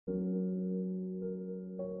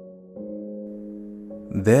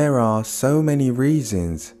There are so many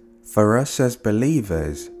reasons for us as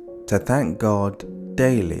believers to thank God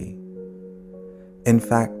daily. In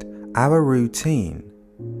fact, our routine,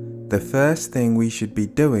 the first thing we should be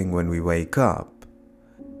doing when we wake up,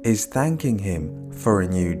 is thanking Him for a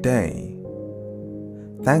new day.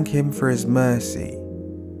 Thank Him for His mercy.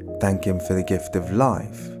 Thank Him for the gift of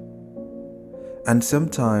life. And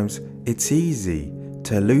sometimes it's easy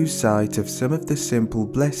to lose sight of some of the simple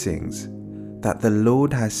blessings that the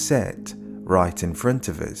Lord has set right in front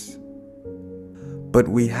of us. But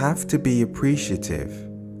we have to be appreciative.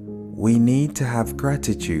 We need to have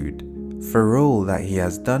gratitude for all that He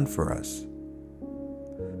has done for us.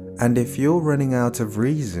 And if you're running out of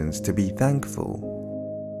reasons to be thankful,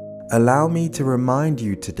 allow me to remind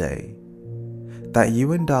you today that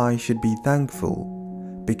you and I should be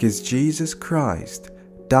thankful because Jesus Christ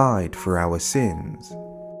died for our sins.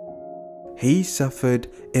 He suffered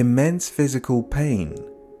immense physical pain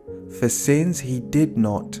for sins He did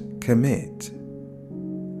not commit.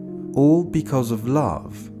 All because of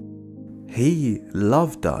love. He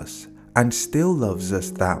loved us and still loves us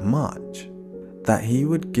that much that He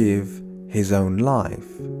would give His own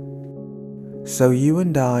life. So you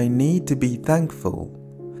and I need to be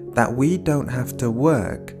thankful that we don't have to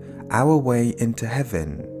work our way into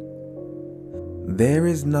heaven. There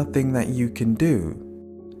is nothing that you can do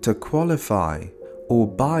to qualify or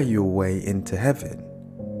buy your way into heaven.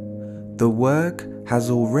 The work has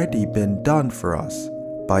already been done for us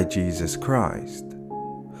by Jesus Christ.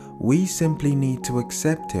 We simply need to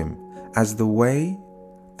accept Him as the way,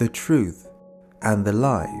 the truth, and the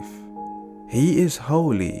life. He is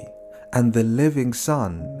holy and the living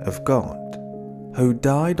Son of God, who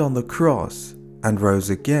died on the cross and rose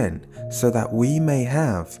again so that we may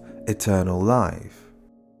have eternal life.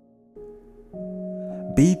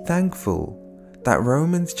 Be thankful that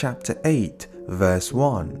Romans chapter 8 verse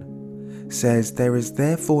 1 says there is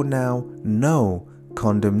therefore now no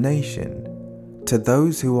condemnation to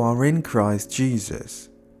those who are in Christ Jesus,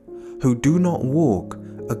 who do not walk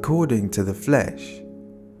according to the flesh,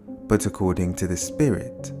 but according to the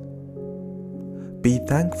Spirit. Be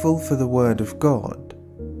thankful for the Word of God,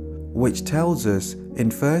 which tells us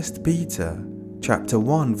in 1 Peter chapter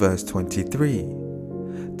 1 verse 23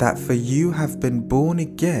 that for you have been born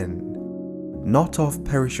again, not of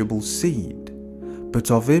perishable seed, but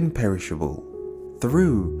of imperishable,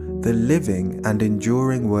 through the living and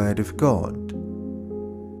enduring Word of God.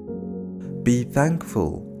 Be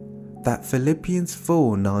thankful that Philippians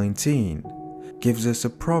 4:19 gives us a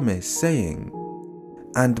promise saying,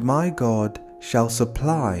 "And my God shall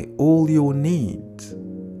supply all your needs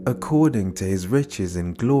according to His riches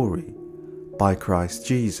in glory by Christ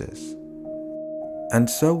Jesus." And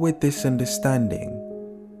so with this understanding,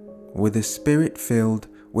 with a spirit filled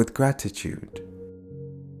with gratitude,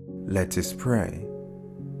 let us pray.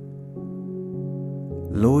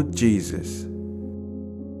 Lord Jesus,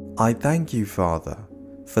 I thank you, Father,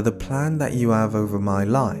 for the plan that you have over my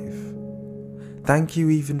life. Thank you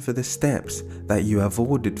even for the steps that you have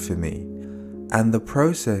ordered for me and the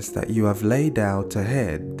process that you have laid out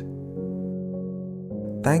ahead.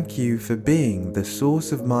 Thank you for being the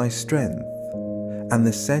source of my strength and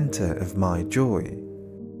the center of my joy.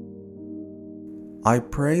 I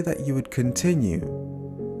pray that you would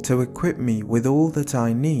continue to equip me with all that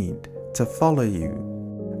I need to follow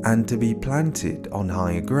you and to be planted on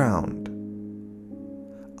higher ground.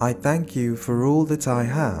 I thank you for all that I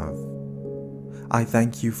have. I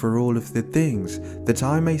thank you for all of the things that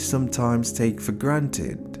I may sometimes take for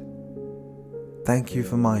granted. Thank you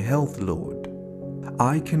for my health, Lord.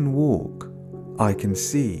 I can walk, I can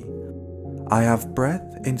see, I have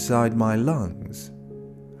breath inside my lungs.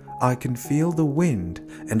 I can feel the wind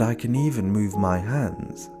and I can even move my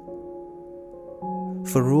hands.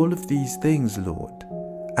 For all of these things, Lord,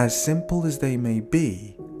 as simple as they may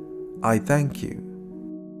be, I thank you.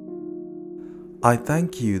 I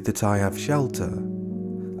thank you that I have shelter,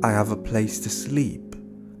 I have a place to sleep,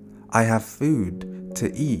 I have food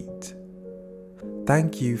to eat.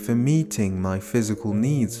 Thank you for meeting my physical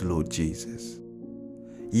needs, Lord Jesus.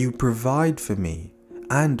 You provide for me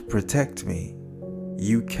and protect me.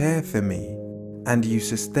 You care for me and you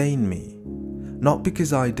sustain me, not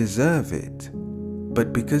because I deserve it,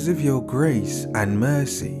 but because of your grace and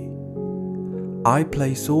mercy. I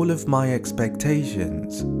place all of my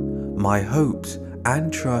expectations, my hopes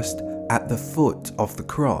and trust at the foot of the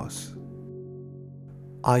cross.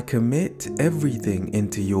 I commit everything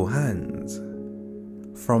into your hands,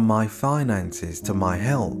 from my finances to my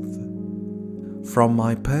health, from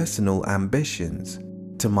my personal ambitions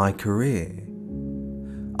to my career.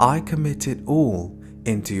 I commit it all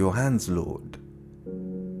into your hands, Lord.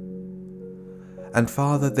 And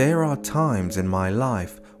Father, there are times in my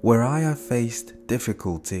life where I have faced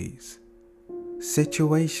difficulties,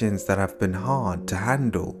 situations that have been hard to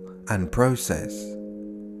handle and process.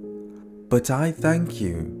 But I thank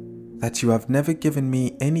you that you have never given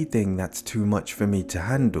me anything that's too much for me to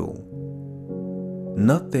handle.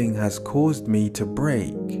 Nothing has caused me to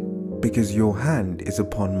break because your hand is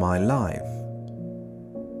upon my life.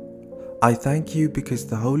 I thank you because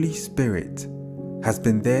the Holy Spirit has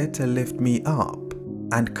been there to lift me up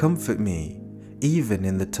and comfort me even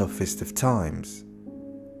in the toughest of times.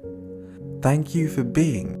 Thank you for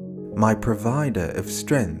being my provider of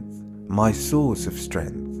strength, my source of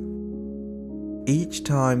strength. Each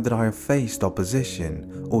time that I have faced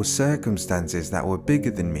opposition or circumstances that were bigger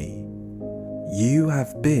than me, you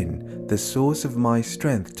have been the source of my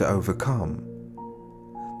strength to overcome,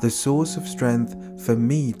 the source of strength for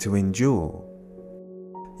me to endure.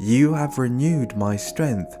 You have renewed my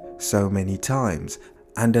strength so many times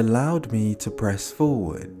and allowed me to press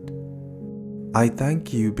forward. I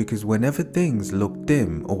thank you because whenever things look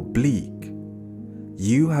dim or bleak,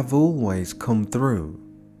 you have always come through.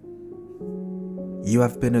 You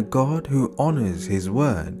have been a God who honors His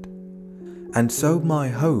word, and so my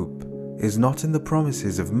hope is not in the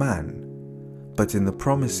promises of man, but in the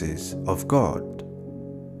promises of God.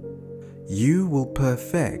 You will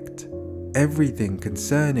perfect everything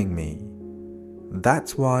concerning me.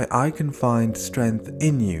 That's why I can find strength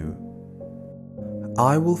in you.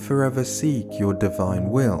 I will forever seek your divine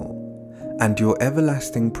will and your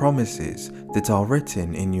everlasting promises that are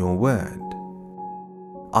written in your word.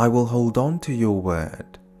 I will hold on to your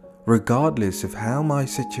word, regardless of how my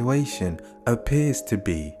situation appears to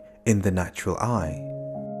be in the natural eye.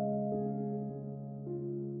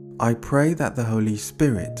 I pray that the Holy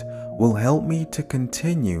Spirit will help me to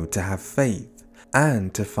continue to have faith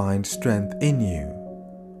and to find strength in you.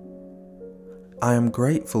 I am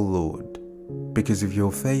grateful, Lord, because of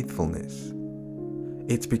your faithfulness.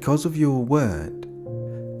 It's because of your word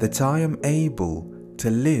that I am able to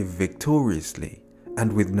live victoriously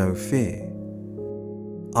and with no fear.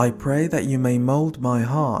 I pray that you may mold my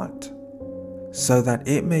heart so that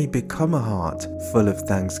it may become a heart full of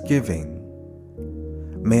thanksgiving.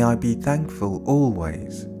 May I be thankful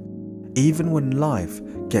always, even when life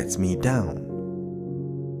gets me down.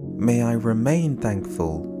 May I remain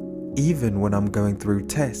thankful even when I'm going through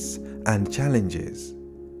tests and challenges,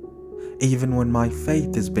 even when my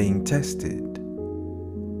faith is being tested.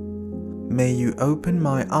 May you open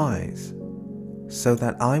my eyes so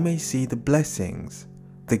that I may see the blessings,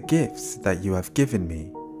 the gifts that you have given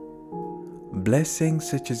me. Blessings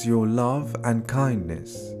such as your love and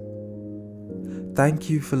kindness. Thank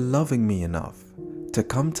you for loving me enough to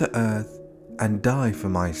come to earth and die for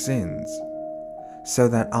my sins, so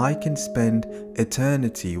that I can spend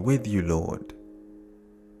eternity with you, Lord.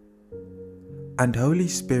 And Holy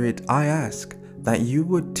Spirit, I ask that you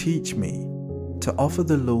would teach me to offer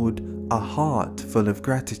the Lord a heart full of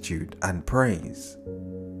gratitude and praise.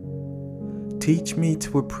 Teach me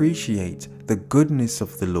to appreciate the goodness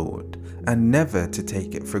of the Lord and never to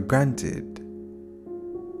take it for granted.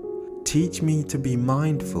 Teach me to be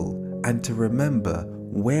mindful and to remember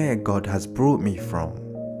where God has brought me from.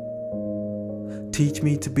 Teach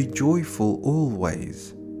me to be joyful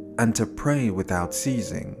always and to pray without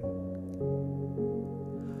ceasing.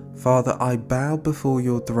 Father, I bow before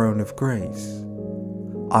your throne of grace.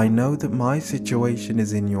 I know that my situation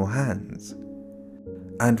is in your hands,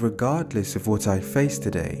 and regardless of what I face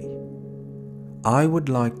today, I would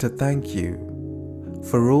like to thank you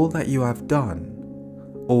for all that you have done,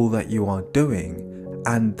 all that you are doing,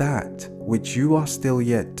 and that which you are still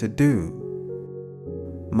yet to do.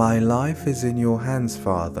 My life is in your hands,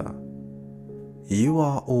 Father. You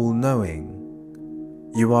are all-knowing.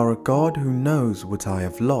 You are a God who knows what I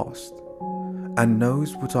have lost and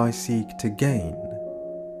knows what I seek to gain.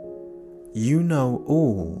 You know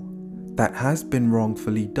all that has been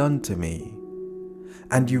wrongfully done to me,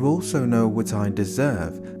 and you also know what I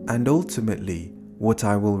deserve and ultimately what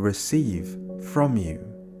I will receive from you.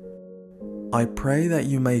 I pray that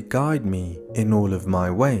you may guide me in all of my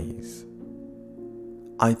ways.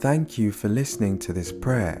 I thank you for listening to this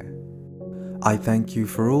prayer. I thank you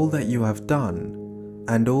for all that you have done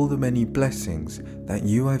and all the many blessings that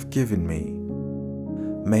you have given me.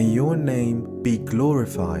 May your name be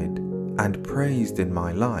glorified and praised in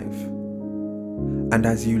my life. And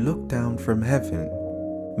as you look down from heaven,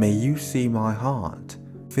 may you see my heart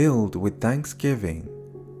filled with thanksgiving,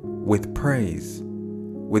 with praise,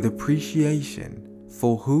 with appreciation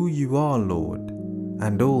for who you are, Lord,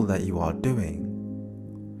 and all that you are doing.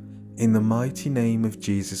 In the mighty name of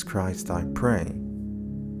Jesus Christ I pray.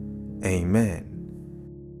 Amen.